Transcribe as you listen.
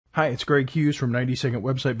Hi, it's Greg Hughes from 90-Second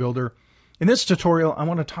Website Builder. In this tutorial, I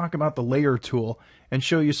want to talk about the Layer tool and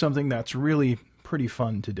show you something that's really pretty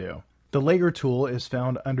fun to do. The Layer tool is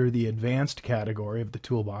found under the Advanced category of the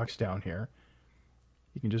toolbox down here.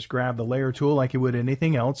 You can just grab the Layer tool like you would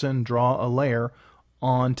anything else and draw a layer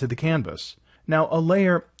onto the canvas. Now, a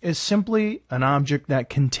layer is simply an object that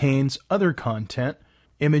contains other content,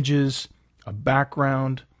 images, a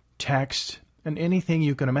background, text, and anything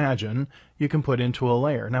you can imagine you can put into a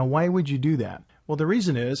layer. Now, why would you do that? Well, the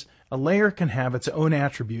reason is a layer can have its own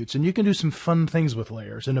attributes, and you can do some fun things with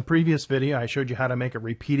layers. In a previous video, I showed you how to make a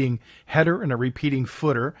repeating header and a repeating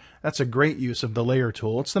footer. That's a great use of the Layer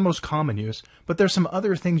tool. It's the most common use, but there's some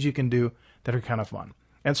other things you can do that are kind of fun.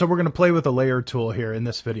 And so we're going to play with the Layer tool here in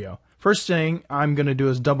this video. First thing I'm going to do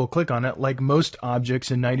is double click on it. Like most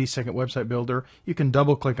objects in 90-Second Website Builder, you can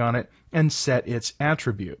double click on it and set its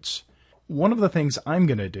attributes. One of the things I'm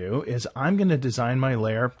going to do is I'm going to design my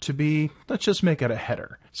layer to be, let's just make it a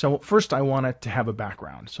header. So first I want it to have a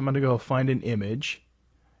background. So I'm going to go find an image,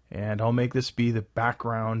 and I'll make this be the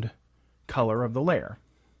background color of the layer.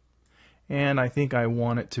 And I think I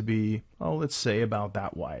want it to be, oh, let's say about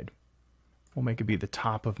that wide. We'll make it be the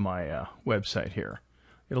top of my website here.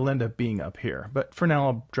 It'll end up being up here, but for now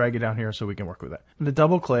I'll drag it down here so we can work with it. I'm going to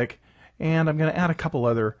double click, and I'm going to add a couple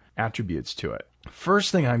other attributes to it.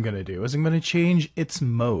 First thing I'm going to do is I'm going to change its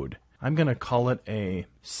mode. I'm going to call it a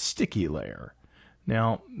sticky layer.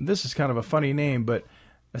 Now, this is kind of a funny name, but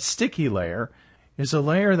a sticky layer is a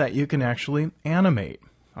layer that you can actually animate.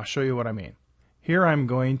 I'll show you what I mean. Here I'm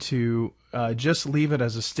going to just leave it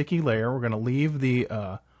as a sticky layer. We're going to leave the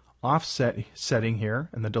offset setting here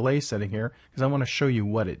and the delay setting here because I want to show you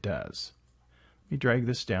what it does. Let me drag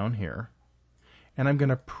this down here, and I'm going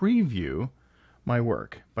to preview my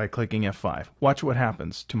work by clicking F5. Watch what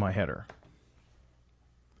happens to my header.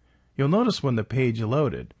 You'll notice when the page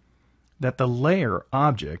loaded that the layer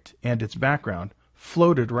object and its background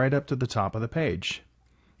floated right up to the top of the page.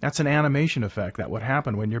 That's an animation effect that would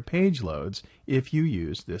happen when your page loads if you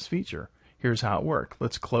use this feature. Here's how it worked.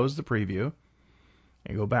 Let's close the preview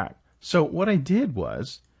and go back. So what I did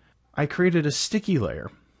was I created a sticky layer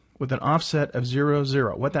with an offset of 0,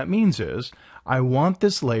 0. What that means is I want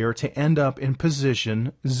this layer to end up in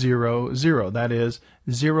position 0, 0. That is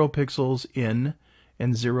 0 pixels in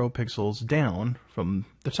and 0 pixels down from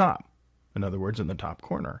the top. In other words, in the top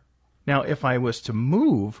corner. Now, if I was to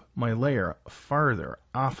move my layer farther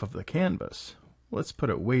off of the canvas, let's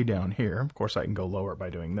put it way down here. Of course, I can go lower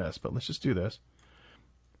by doing this, but let's just do this.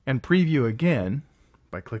 And preview again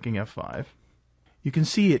by clicking F5. You can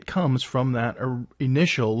see it comes from that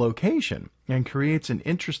initial location and creates an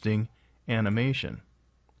interesting animation.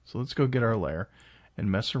 So let's go get our layer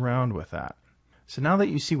and mess around with that. So now that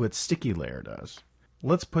you see what sticky layer does,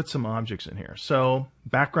 let's put some objects in here. So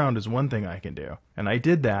background is one thing I can do, and I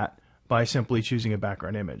did that by simply choosing a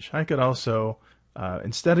background image. I could also,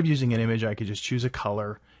 instead of using an image, I could just choose a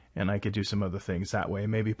color, and I could do some other things that way,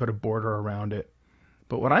 maybe put a border around it.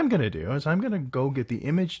 But what I'm going to do is I'm going to go get the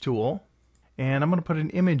image tool, and I'm going to put an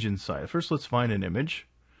image inside. First, let's find an image.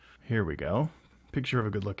 Here we go. Picture of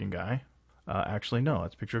a good-looking guy. Actually, no,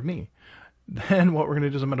 it's a picture of me. Then what we're going to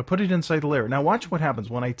do is I'm going to put it inside the layer. Now watch what happens.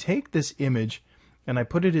 When I take this image and I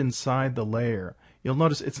put it inside the layer, you'll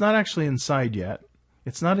notice it's not actually inside yet.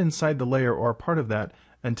 It's not inside the layer or part of that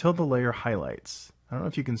until the layer highlights. I don't know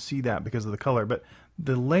if you can see that because of the color, but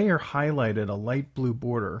the layer highlighted a light blue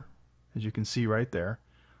border, as you can see right there.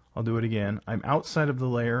 I'll do it again. I'm outside of the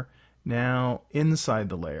layer, now inside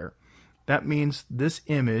the layer. That means this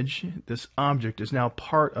image, this object, is now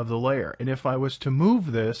part of the layer. And if I was to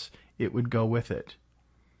move this, it would go with it.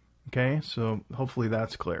 Okay, so hopefully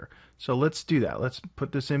that's clear. So let's do that. Let's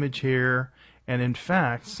put this image here. And in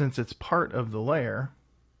fact, since it's part of the layer,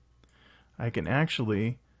 I can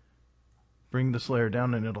actually bring this layer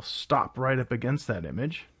down and it'll stop right up against that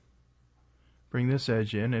image. Bring this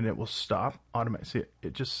edge in and it will stop automatically. See,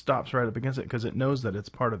 it just stops right up against it because it knows that it's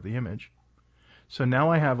part of the image. So now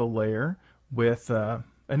I have a layer with an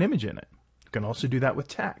image in it. You can also do that with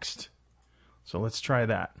text. So let's try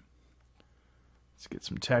that. Let's get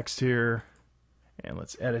some text here and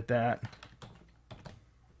let's edit that.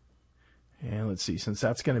 And let's see, since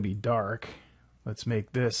that's going to be dark, let's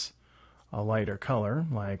make this a lighter color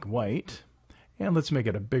like white. And let's make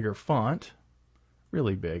it a bigger font.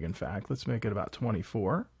 Really big, in fact. Let's make it about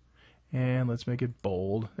 24. And let's make it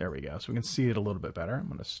bold. There we go. So we can see it a little bit better. I'm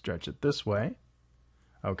going to stretch it this way.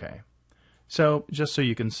 Okay. So just so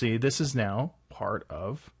you can see, this is now part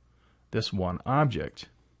of this one object.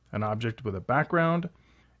 An object with a background,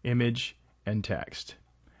 image, and text.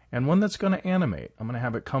 and one that's going to animate. I'm going to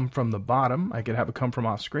have it come from the bottom. I could have it come from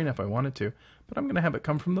off screen if I wanted to, but I'm going to have it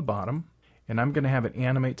come from the bottom, and I'm going to have it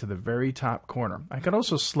animate to the very top corner. I could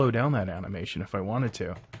also slow down that animation if I wanted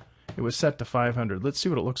to. It was set to 500. Let's see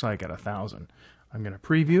what it looks like at 1,000. I'm going to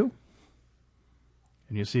preview,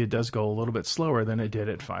 and you see it does go a little bit slower than it did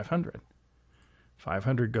at 500.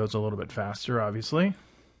 500 goes a little bit faster, obviously.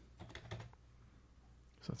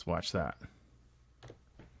 So let's watch that.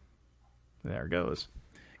 There it goes.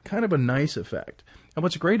 Kind of a nice effect. And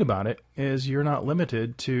what's great about it is you're not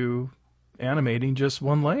limited to animating just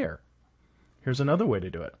one layer. Here's another way to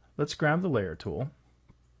do it. Let's grab the layer tool,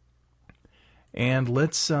 and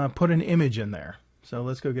let's put an image in there. So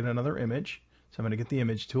let's go get another image. So I'm going to get the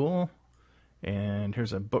image tool, and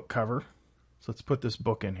here's a book cover. So let's put this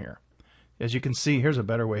book in here. As you can see, here's a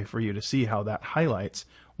better way for you to see how that highlights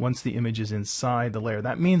once the image is inside the layer.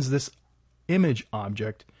 That means this image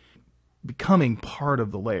object becoming part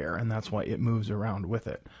of the layer, and that's why it moves around with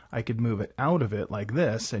it. I could move it out of it like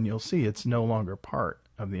this, and you'll see it's no longer part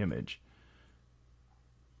of the image.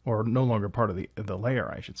 Or no longer part of the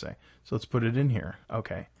layer, I should say. So let's put it in here.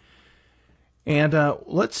 Okay. And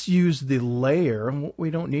let's use the layer.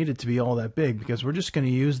 We don't need it to be all that big because we're just going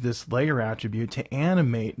to use this layer attribute to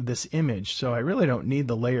animate this image. So I really don't need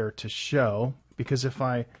the layer to show, because if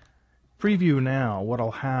I preview now, what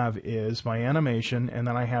I'll have is my animation, and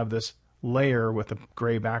then I have this layer with a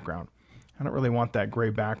gray background. I don't really want that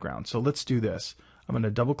gray background. So let's do this. I'm going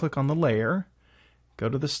to double click on the layer, go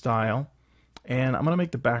to the style, and I'm going to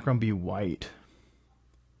make the background be white.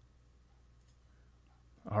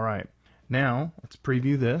 All right. Now, let's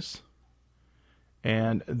preview this,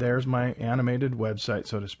 and there's my animated website,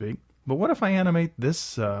 so to speak. But what if I animate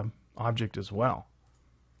this object as well?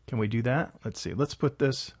 Can we do that? Let's see. Let's put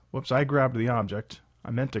this, whoops, I grabbed the object.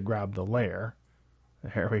 I meant to grab the layer.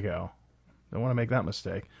 There we go. Don't want to make that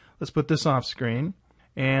mistake. Let's put this off screen,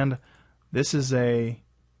 and this is a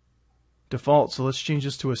default, so let's change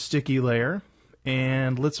this to a sticky layer,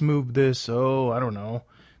 and let's move this, I don't know,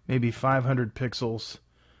 maybe 500 pixels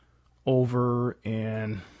over,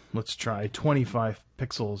 and let's try 25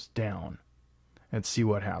 pixels down and see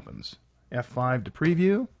what happens. F5 to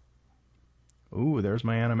preview. Ooh, there's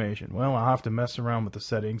my animation. Well, I'll have to mess around with the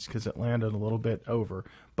settings because it landed a little bit over.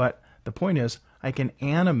 But the point is, I can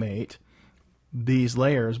animate these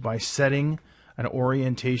layers by setting an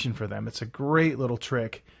orientation for them. It's a great little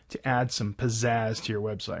trick to add some pizzazz to your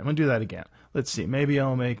website. I'm going to do that again. Let's see. Maybe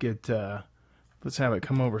I'll make it, let's have it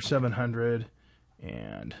come over 700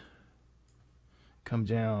 and come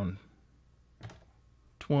down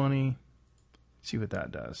 20. See what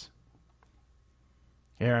that does.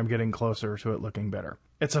 Here I'm getting closer to it looking better.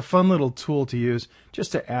 It's a fun little tool to use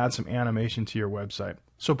just to add some animation to your website.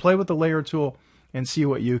 So play with the layer tool and see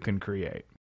what you can create.